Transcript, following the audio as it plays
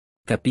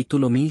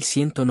Capítulo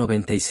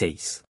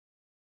 1196.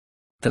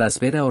 Tras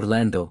ver a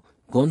Orlando,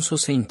 Gonzo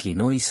se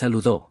inclinó y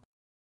saludó.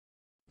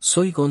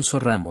 Soy Gonzo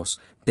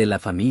Ramos, de la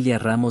familia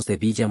Ramos de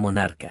Villa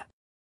Monarca.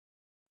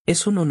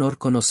 Es un honor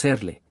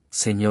conocerle,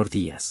 señor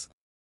Díaz.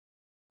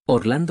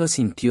 Orlando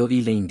asintió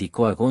y le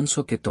indicó a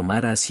Gonzo que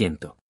tomara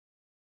asiento.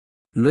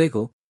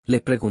 Luego,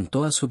 le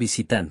preguntó a su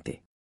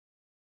visitante.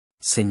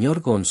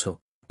 Señor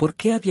Gonzo, ¿por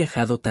qué ha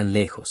viajado tan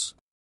lejos?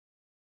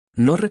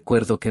 No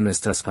recuerdo que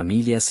nuestras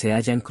familias se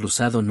hayan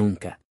cruzado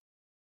nunca.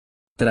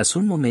 Tras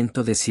un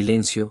momento de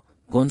silencio,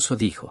 Gonzo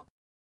dijo.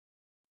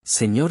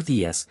 Señor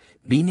Díaz,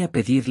 vine a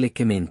pedirle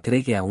que me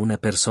entregue a una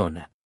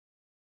persona.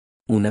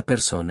 ¿Una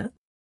persona?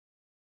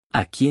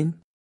 ¿A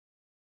quién?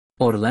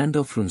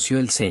 Orlando frunció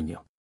el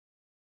ceño.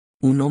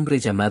 Un hombre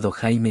llamado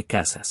Jaime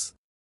Casas.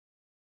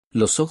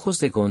 Los ojos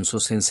de Gonzo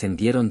se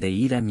encendieron de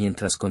ira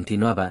mientras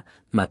continuaba,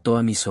 mató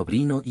a mi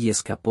sobrino y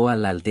escapó a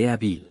la aldea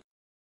vil.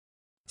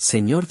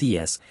 Señor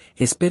Díaz,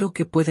 espero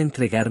que pueda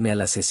entregarme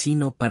al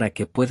asesino para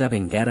que pueda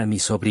vengar a mi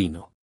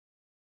sobrino.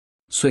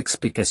 Su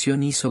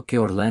explicación hizo que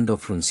Orlando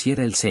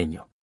frunciera el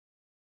ceño.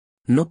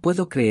 No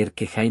puedo creer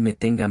que Jaime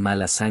tenga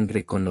mala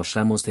sangre con los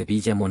Ramos de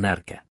Villa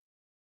Monarca.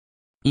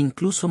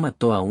 Incluso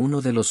mató a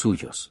uno de los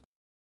suyos.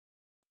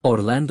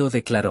 Orlando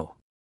declaró.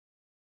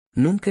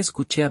 Nunca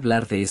escuché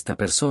hablar de esta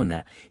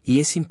persona, y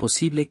es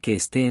imposible que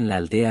esté en la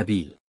aldea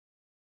vil.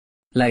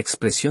 La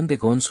expresión de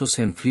Gonzo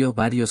se enfrió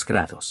varios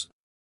grados.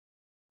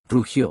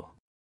 Rugió.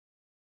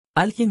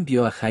 Alguien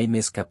vio a Jaime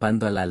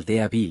escapando a la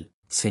aldea vil,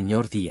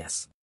 señor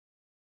Díaz.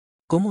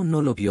 ¿Cómo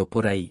no lo vio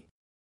por ahí?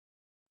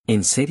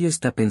 ¿En serio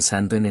está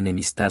pensando en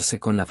enemistarse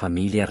con la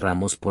familia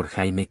Ramos por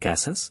Jaime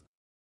Casas?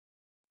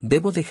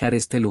 Debo dejar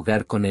este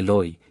lugar con él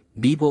hoy,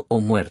 vivo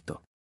o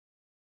muerto.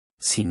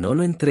 Si no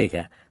lo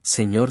entrega,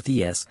 señor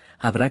Díaz,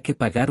 habrá que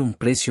pagar un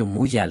precio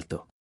muy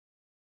alto.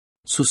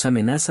 Sus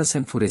amenazas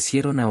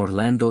enfurecieron a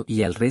Orlando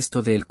y al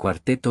resto del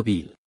cuarteto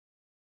vil.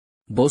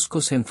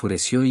 Bosco se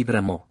enfureció y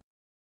bramó.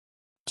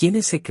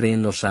 ¿Quiénes se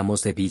creen los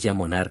Ramos de Villa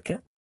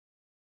Monarca?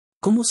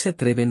 ¿Cómo se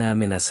atreven a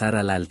amenazar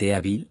a la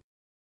aldea vil?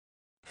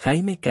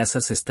 Jaime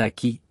Casas está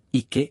aquí,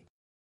 ¿y qué?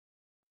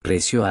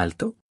 ¿Precio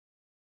alto?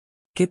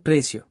 ¿Qué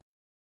precio?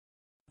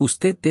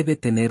 Usted debe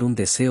tener un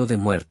deseo de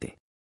muerte.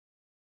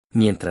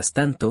 Mientras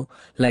tanto,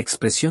 la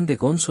expresión de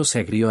Gonzo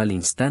se agrió al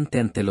instante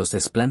ante los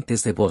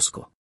desplantes de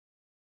Bosco.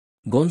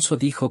 Gonzo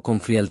dijo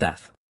con frialdad.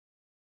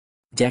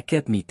 Ya que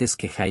admites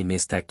que Jaime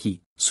está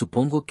aquí,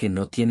 supongo que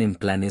no tienen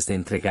planes de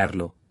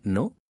entregarlo,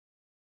 ¿no?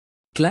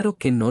 Claro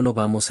que no lo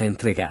vamos a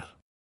entregar.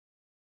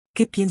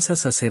 ¿Qué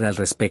piensas hacer al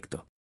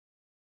respecto?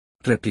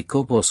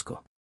 Replicó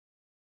Bosco.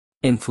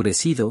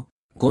 Enfurecido,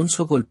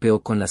 Gonzo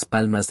golpeó con las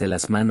palmas de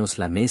las manos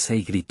la mesa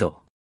y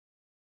gritó.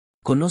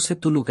 Conoce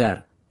tu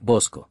lugar,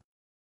 Bosco.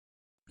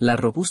 La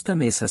robusta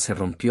mesa se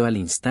rompió al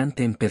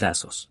instante en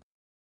pedazos.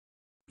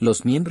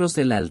 Los miembros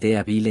de la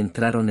aldea vil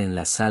entraron en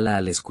la sala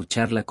al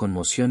escuchar la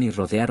conmoción y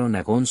rodearon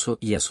a Gonzo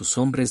y a sus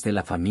hombres de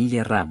la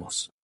familia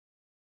Ramos.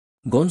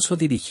 Gonzo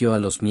dirigió a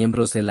los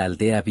miembros de la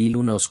aldea vil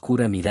una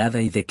oscura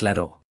mirada y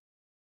declaró.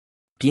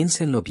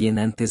 Piénsenlo bien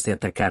antes de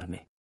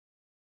atacarme.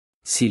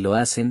 Si lo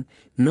hacen,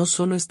 no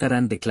solo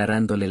estarán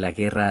declarándole la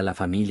guerra a la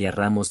familia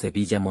Ramos de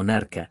Villa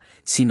Monarca,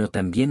 sino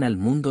también al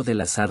mundo de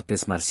las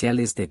artes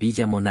marciales de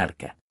Villa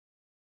Monarca.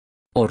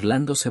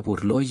 Orlando se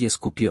burló y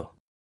escupió.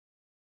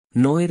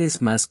 No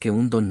eres más que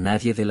un don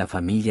nadie de la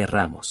familia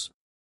Ramos.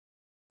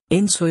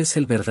 Enzo es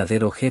el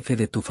verdadero jefe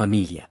de tu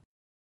familia.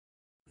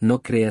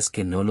 No creas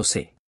que no lo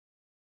sé.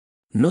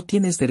 No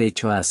tienes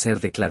derecho a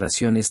hacer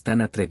declaraciones tan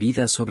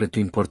atrevidas sobre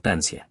tu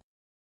importancia.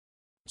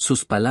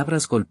 Sus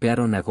palabras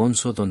golpearon a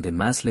Gonzo donde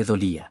más le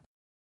dolía.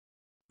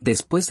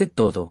 Después de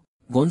todo,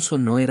 Gonzo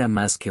no era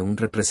más que un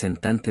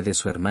representante de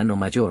su hermano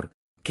mayor,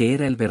 que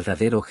era el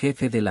verdadero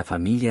jefe de la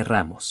familia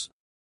Ramos.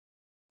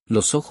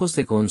 Los ojos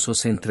de Gonzo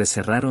se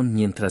entrecerraron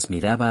mientras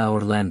miraba a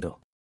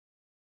Orlando.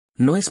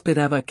 No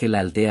esperaba que la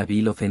aldea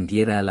vil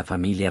ofendiera a la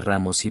familia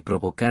Ramos y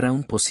provocara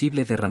un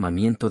posible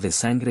derramamiento de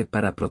sangre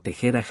para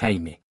proteger a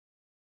Jaime.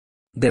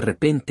 De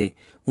repente,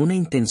 una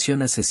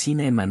intención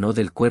asesina emanó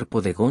del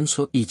cuerpo de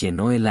Gonzo y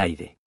llenó el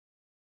aire.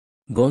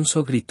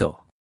 Gonzo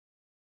gritó.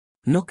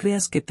 No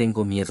creas que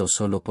tengo miedo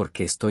solo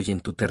porque estoy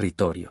en tu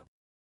territorio.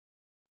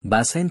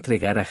 ¿Vas a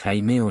entregar a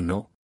Jaime o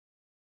no?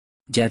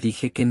 Ya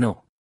dije que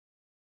no.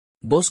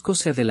 Bosco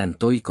se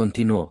adelantó y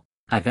continuó,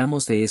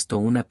 hagamos de esto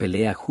una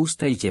pelea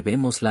justa y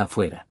llevémosla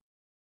afuera.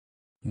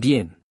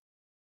 Bien.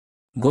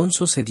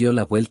 Gonzo se dio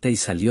la vuelta y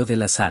salió de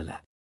la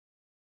sala.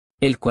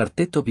 El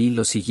cuarteto vil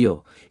lo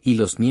siguió, y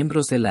los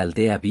miembros de la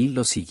aldea vil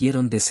lo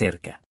siguieron de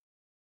cerca.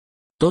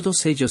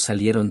 Todos ellos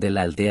salieron de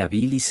la aldea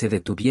vil y se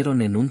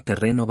detuvieron en un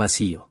terreno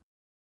vacío.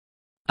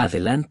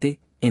 Adelante,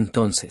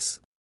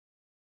 entonces.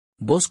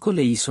 Bosco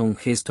le hizo un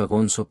gesto a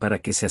Gonzo para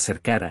que se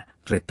acercara,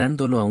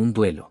 retándolo a un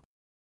duelo.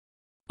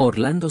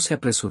 Orlando se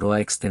apresuró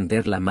a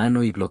extender la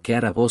mano y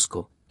bloquear a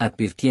Bosco,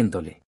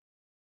 advirtiéndole.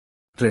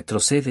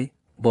 Retrocede,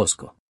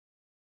 Bosco.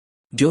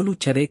 Yo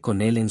lucharé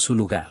con él en su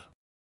lugar.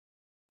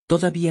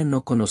 Todavía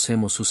no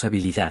conocemos sus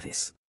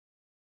habilidades.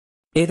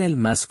 Era el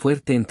más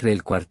fuerte entre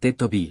el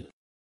cuarteto vil.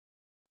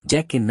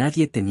 Ya que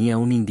nadie tenía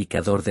un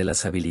indicador de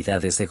las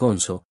habilidades de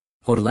Gonzo,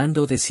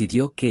 Orlando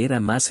decidió que era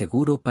más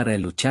seguro para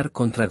luchar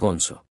contra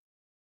Gonzo.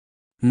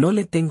 No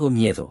le tengo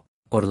miedo,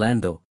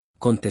 Orlando,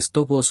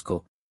 contestó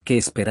Bosco, que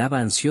esperaba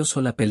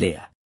ansioso la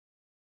pelea.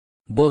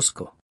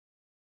 Bosco.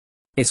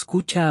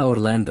 Escucha a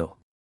Orlando,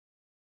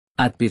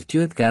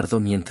 advirtió Edgardo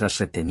mientras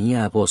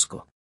retenía a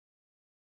Bosco.